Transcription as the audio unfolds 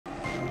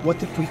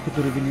What if we could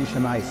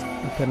revolutionize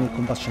internal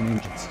combustion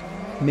engines?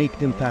 Make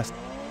them faster,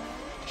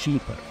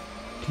 cheaper,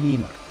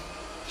 cleaner.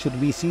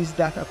 Should we seize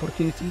that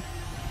opportunity?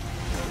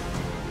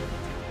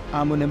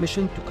 I'm on a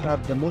mission to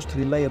craft the most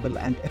reliable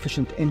and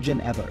efficient engine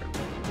ever.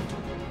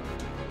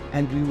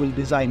 And we will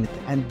design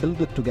it and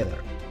build it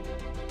together.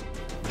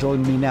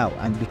 Join me now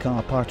and become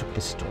a part of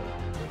this story.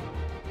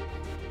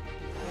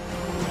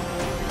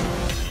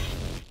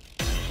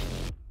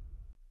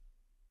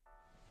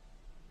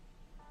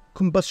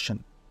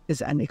 Combustion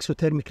is an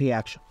exothermic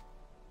reaction.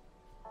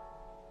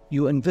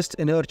 You invest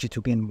energy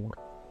to gain more.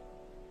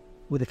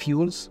 With the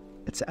fuels,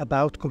 it's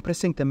about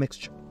compressing the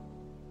mixture,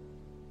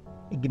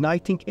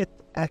 igniting it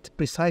at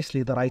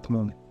precisely the right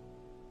moment,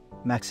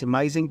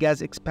 maximizing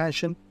gas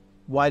expansion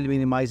while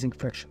minimizing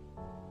friction.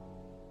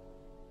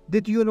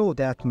 Did you know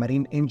that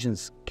marine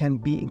engines can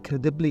be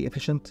incredibly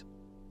efficient?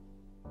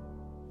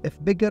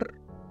 If bigger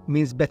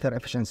means better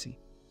efficiency,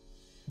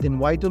 then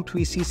why don't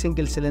we see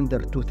single-cylinder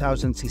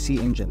 2000cc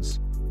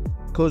engines?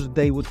 Because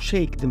they would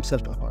shake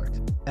themselves apart.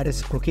 A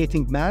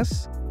reciprocating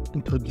mass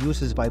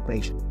introduces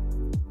vibration.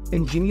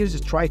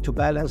 Engineers try to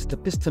balance the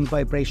piston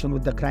vibration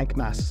with the crank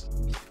mass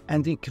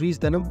and increase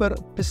the number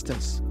of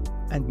pistons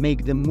and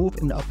make them move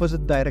in the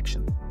opposite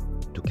direction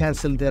to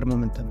cancel their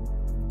momentum.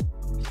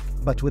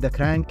 But with a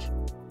crank,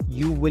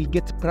 you will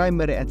get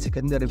primary and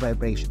secondary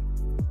vibration,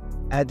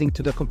 adding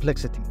to the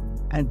complexity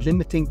and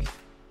limiting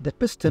the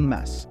piston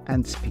mass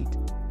and speed.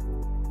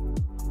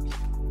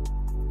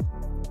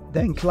 The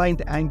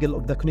inclined angle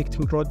of the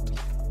connecting rod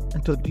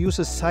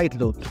introduces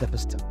side load to the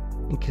piston,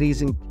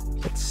 increasing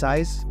its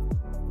size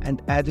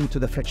and adding to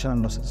the frictional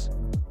losses.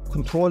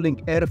 Controlling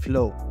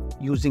airflow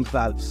using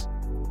valves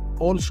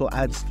also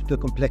adds to the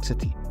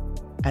complexity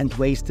and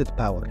wasted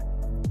power.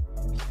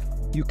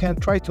 You can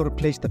try to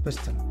replace the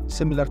piston,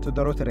 similar to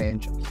the rotary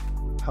engine.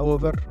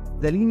 However,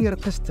 the linear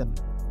piston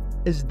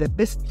is the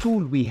best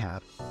tool we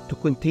have to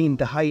contain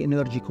the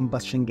high-energy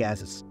combustion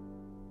gases.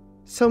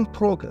 Some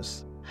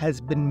progress has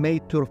been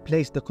made to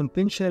replace the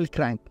conventional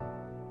crank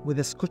with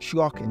a Scotch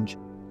yoke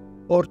engine,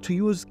 or to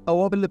use a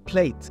wobble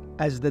plate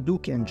as the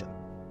Duke engine.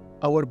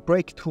 Our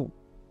breakthrough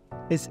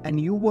is a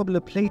new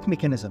wobble plate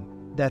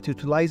mechanism that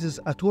utilizes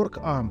a torque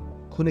arm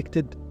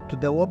connected to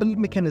the wobble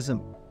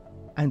mechanism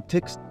and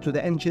fixed to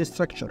the engine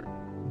structure.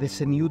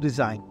 This new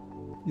design,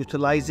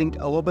 utilizing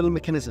a wobble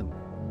mechanism,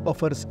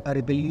 offers a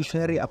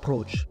revolutionary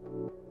approach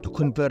to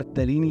convert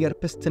the linear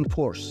piston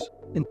force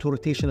into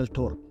rotational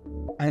torque.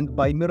 And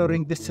by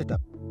mirroring this setup,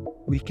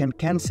 we can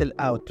cancel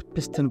out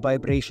piston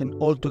vibration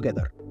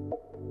altogether.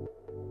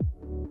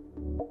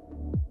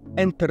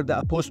 Enter the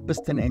opposed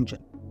piston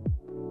engine,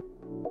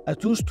 a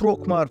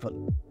two-stroke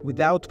marvel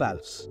without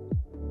valves.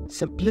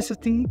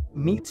 Simplicity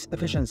meets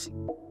efficiency.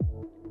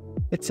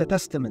 It's a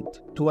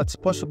testament to what's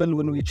possible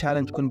when we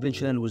challenge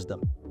conventional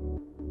wisdom.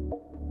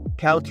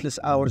 Countless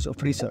hours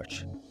of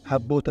research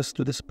have brought us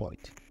to this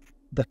point,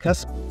 the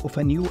cusp of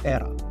a new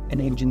era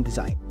in engine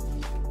design.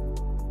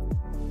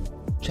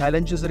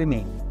 Challenges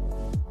remain,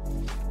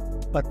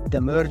 but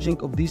the merging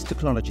of these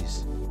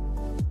technologies,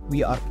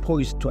 we are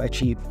poised to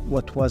achieve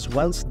what was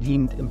once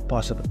deemed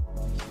impossible.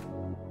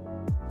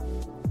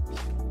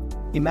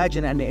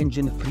 Imagine an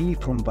engine free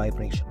from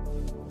vibration,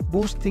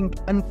 boasting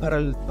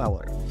unparalleled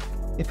power,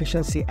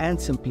 efficiency, and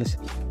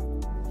simplicity.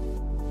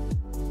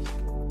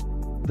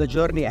 The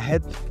journey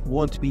ahead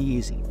won't be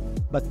easy,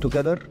 but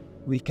together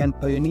we can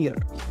pioneer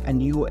a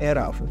new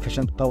era of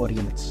efficient power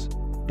units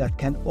that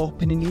can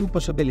open new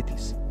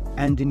possibilities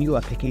and new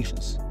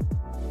applications.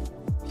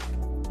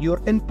 Your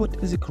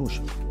input is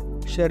crucial.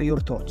 Share your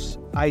thoughts,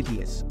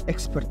 ideas,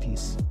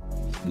 expertise.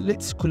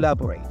 Let's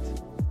collaborate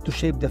to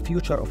shape the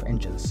future of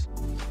engines.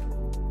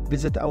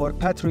 Visit our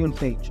Patreon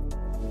page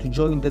to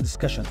join the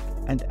discussion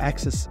and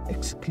access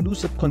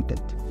exclusive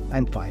content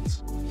and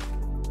files.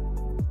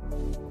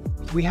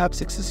 We have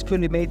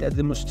successfully made a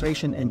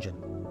demonstration engine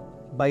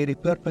by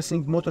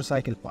repurposing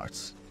motorcycle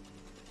parts.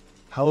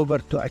 However,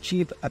 to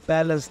achieve a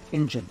balanced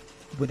engine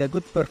with a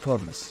good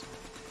performance,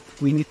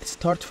 we need to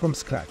start from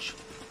scratch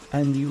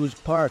and use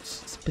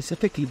parts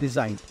specifically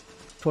designed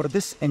for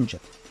this engine,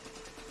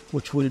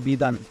 which will be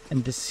done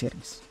in this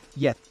series.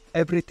 Yet,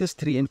 every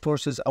test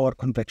reinforces our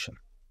conviction.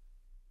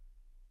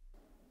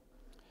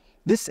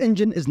 This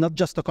engine is not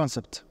just a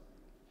concept.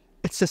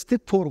 It's a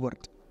step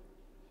forward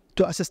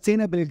to a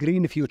sustainable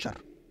green future.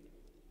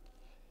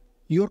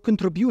 Your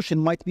contribution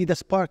might be the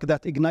spark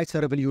that ignites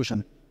a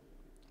revolution.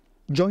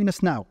 Join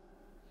us now.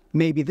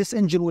 Maybe this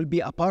engine will be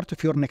a part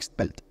of your next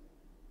build.